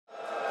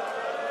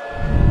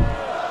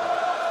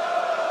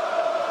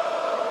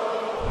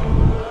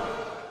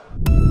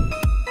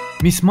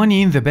Miss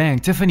Money in the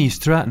Bank Tiffany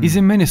Stratton is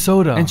in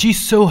Minnesota and she's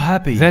so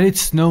happy that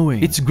it's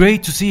snowing. It's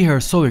great to see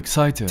her so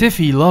excited.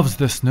 Tiffy loves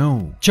the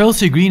snow.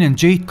 Chelsea Green and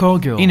Jade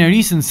Cargill in a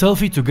recent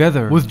selfie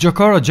together with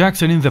Jakara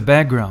Jackson in the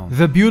background.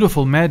 The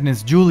beautiful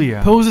Madness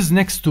Julia poses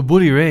next to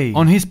Bully Ray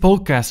on his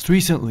podcast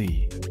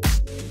recently.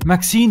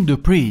 Maxine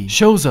Dupree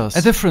shows us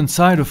a different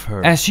side of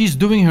her as she's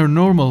doing her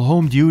normal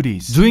home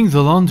duties, doing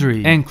the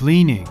laundry and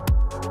cleaning.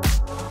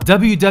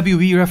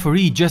 WWE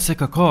referee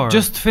Jessica Carr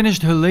just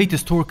finished her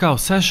latest workout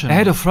session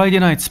ahead of Friday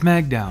Night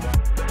SmackDown.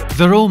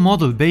 The role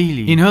model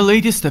Bayley in her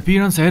latest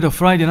appearance ahead of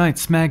Friday Night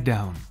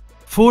SmackDown.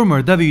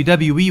 Former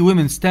WWE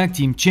Women's Tag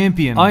Team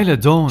Champion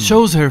Isla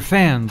shows her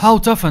fans how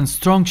tough and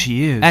strong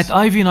she is at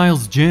Ivy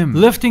Niles' gym,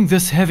 lifting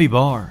this heavy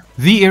bar.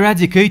 The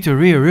Eradicator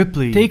Rhea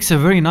Ripley takes a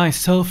very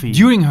nice selfie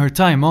during her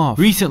time off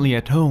recently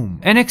at home.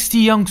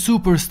 NXT young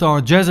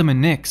superstar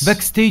Jasmine Nix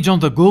backstage on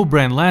the Go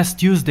brand last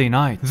Tuesday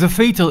night. The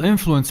Fatal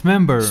Influence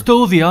member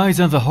stole the eyes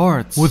and the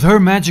hearts with her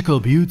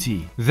magical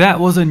beauty. That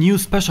was a new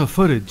special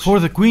footage for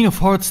the Queen of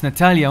Hearts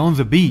Natalya on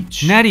the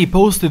beach. Natty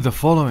posted the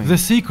following: "The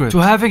secret to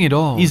having it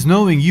all is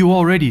knowing you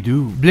already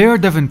do." Blair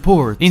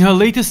Davenport in her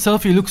latest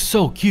selfie looks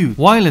so cute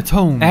while at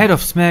home ahead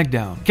of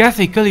SmackDown.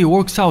 Kathy Kelly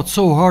works out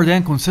so hard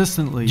and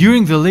consistently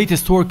during the latest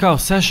workout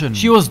session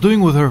she was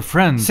doing with her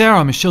friend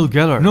Sarah Michelle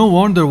Gellar. No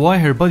wonder why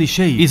her body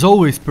shape is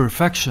always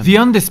perfection. The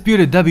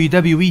undisputed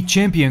WWE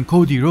champion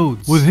Cody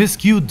Rhodes with his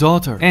cute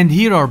daughter, and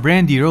here are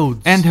Brandy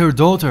Rhodes and her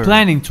daughter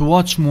planning to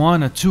watch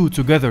Moana 2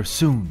 together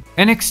soon.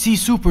 NXT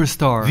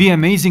superstar The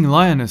Amazing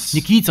Lioness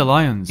Nikita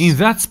Lyons in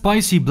that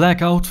spicy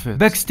black outfit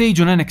backstage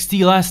on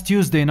NXT last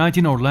Tuesday night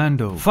in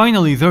Orlando.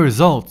 Finally the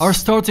results are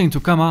starting to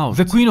come out.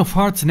 The Queen of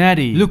Hearts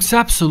Natty looks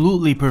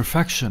absolutely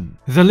perfection.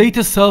 The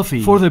latest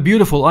selfie for the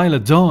beautiful Isla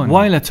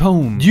while at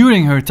home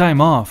during her time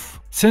off.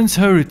 Since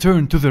her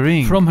return to the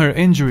ring from her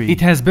injury,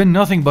 it has been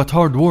nothing but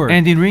hard work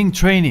and in-ring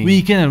training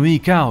week in and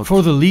week out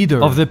for the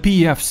leader of the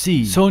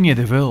PFC, Sonya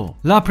Deville.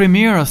 La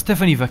Primera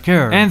Stephanie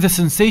Vaquer and the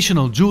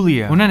sensational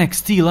Julia on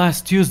NXT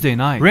last Tuesday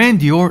night.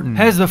 Randy Orton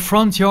has the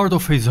front yard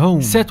of his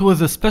home set with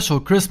the special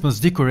Christmas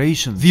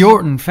decorations. The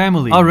Orton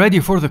family are ready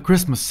for the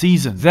Christmas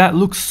season. That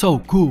looks so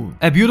cool.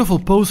 A beautiful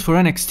pose for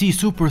NXT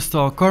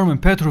superstar Carmen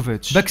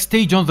Petrovich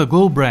backstage on the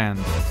Go brand.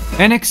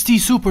 NXT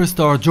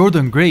superstar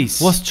Jordan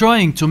Grace was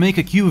trying to make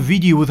a cute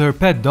video with her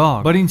pet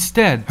dog, but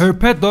instead her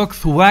pet dog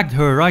thwacked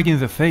her right in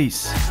the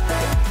face.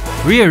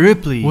 Rhea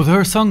Ripley with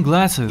her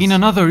sunglasses in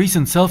another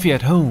recent selfie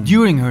at home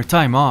during her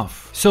time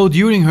off. So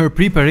during her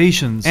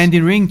preparations and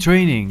in-ring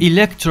training,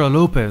 Elektra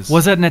Lopez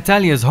was at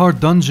Natalya's Heart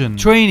Dungeon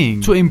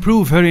training to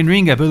improve her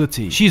in-ring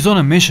ability. She's on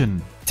a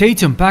mission.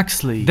 Tatum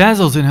Paxley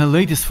dazzles in her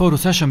latest photo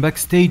session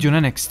backstage on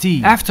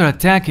NXT after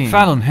attacking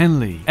Fallon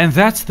Henley. And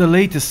that's the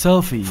latest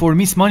selfie for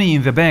Miss Money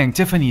in the Bank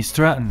Tiffany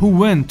Stratton, who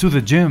went to the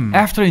gym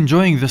after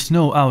enjoying the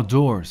snow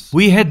outdoors.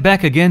 We head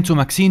back again to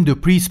Maxine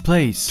Dupree's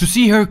place to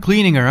see her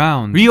cleaning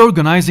around,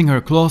 reorganizing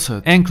her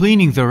closet and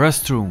cleaning the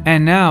restroom.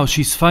 And now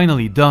she's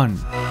finally done.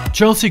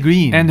 Chelsea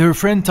Green and her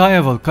friend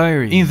Taya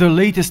Valkyrie in their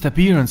latest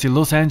appearance in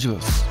Los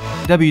Angeles.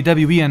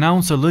 WWE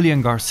announcer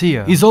Lillian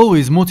Garcia is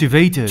always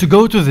motivated to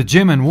go to the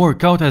gym and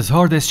work out as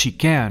hard as she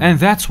can, and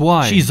that's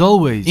why she's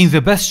always in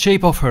the best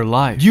shape of her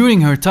life.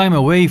 During her time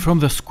away from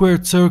the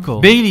squared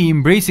circle, Bayley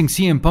embracing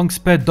CM Punk's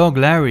pet dog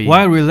Larry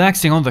while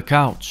relaxing on the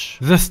couch.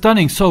 The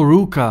stunning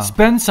Soruka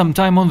spent some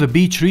time on the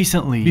beach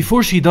recently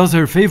before she does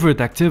her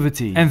favorite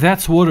activity, and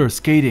that's water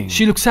skating.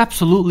 She looks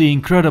absolutely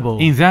incredible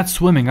in that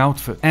swimming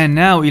outfit. And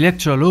now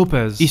Elektra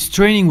Lopez is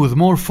training with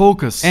more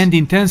focus and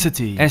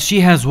intensity as she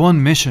has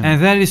one mission,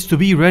 and that is to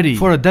be ready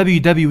for a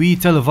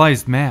WWE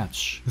televised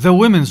match. The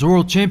Women's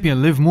World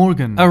Champion Liv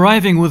Morgan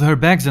arriving with her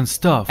bags and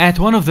stuff at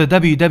one of the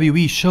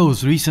WWE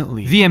shows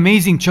recently. The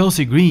amazing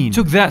Chelsea Green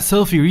took that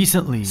selfie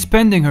recently,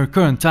 spending her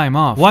current time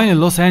off while in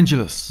Los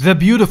Angeles. The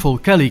beautiful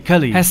Kelly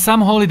has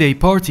some holiday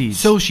parties,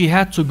 so she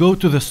had to go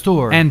to the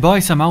store and buy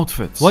some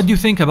outfits. What do you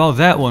think about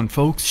that one,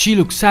 folks? She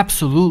looks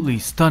absolutely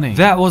stunning.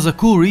 That was a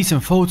cool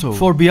recent photo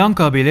for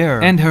Bianca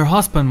Belair and her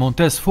husband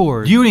Montez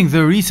during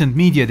the recent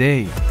media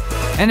day.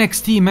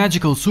 NXT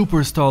magical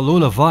superstar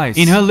Lola Vice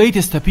in her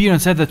latest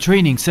appearance at the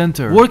training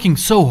center, working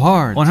so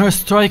hard on her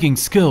striking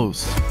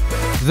skills.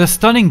 The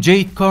stunning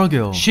Jade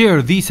Cargill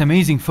shared these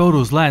amazing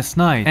photos last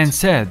night and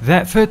said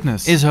that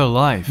fitness is her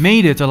life,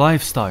 made it a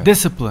lifestyle.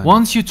 Discipline.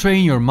 Once you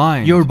train your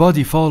mind, your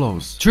body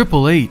follows.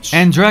 Triple H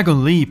and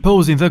Dragon Lee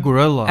pose in the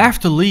gorilla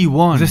after Lee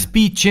won the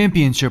Speed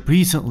Championship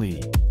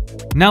recently.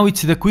 Now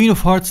it's the Queen of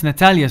Hearts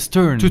Natalya's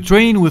turn to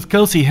train with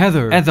Kelsey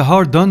Heather at the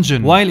Heart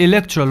Dungeon while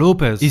Elektra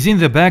Lopez is in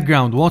the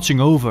background watching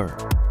over.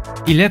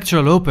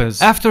 Elektra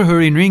Lopez, after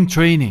her in-ring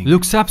training,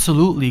 looks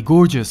absolutely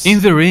gorgeous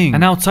in the ring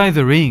and outside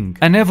the ring.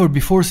 A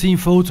never-before-seen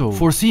photo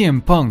for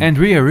CM Punk and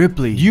Rhea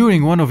Ripley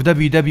during one of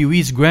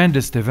WWE's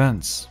grandest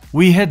events.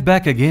 We head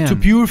back again to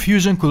Pure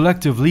Fusion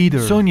Collective leader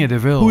Sonya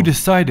Deville, who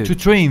decided to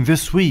train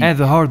this week at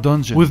the Heart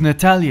Dungeon with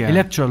Natalya,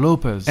 Elektra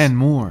Lopez, and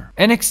more.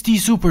 NXT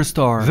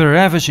superstar The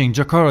Ravishing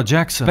Jakara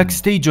Jackson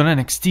backstage on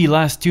NXT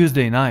last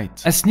Tuesday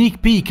night. A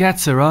sneak peek at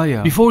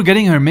Saraya before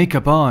getting her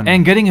makeup on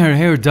and getting her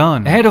hair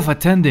done ahead of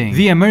attending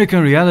the American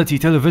American Reality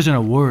Television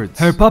Awards.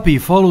 Her puppy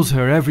follows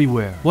her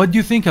everywhere. What do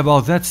you think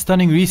about that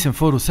stunning recent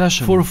photo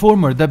session for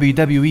former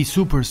WWE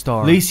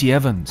superstar Lacey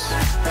Evans?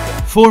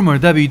 Former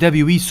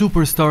WWE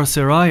superstar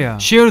Saraya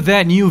shared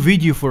that new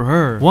video for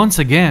her, once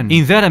again,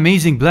 in that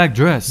amazing black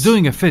dress,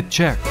 doing a fit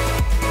check.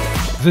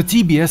 The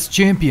TBS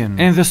champion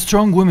and the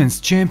strong women's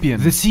champion,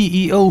 the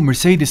CEO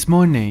Mercedes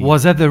Moné,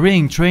 was at the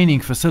ring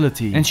training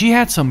facility and she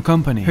had some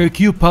company, her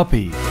cute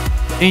puppy.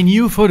 A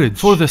new footage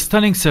for the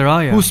stunning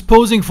Saraya, who's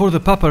posing for the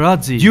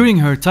paparazzi during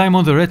her time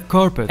on the red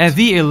carpet at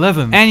the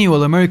 11th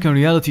Annual American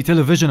Reality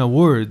Television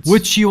Awards,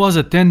 which she was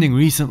attending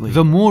recently.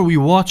 The more we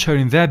watch her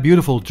in that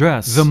beautiful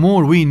dress, the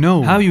more we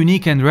know how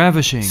unique and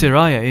ravishing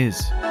Saraya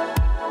is.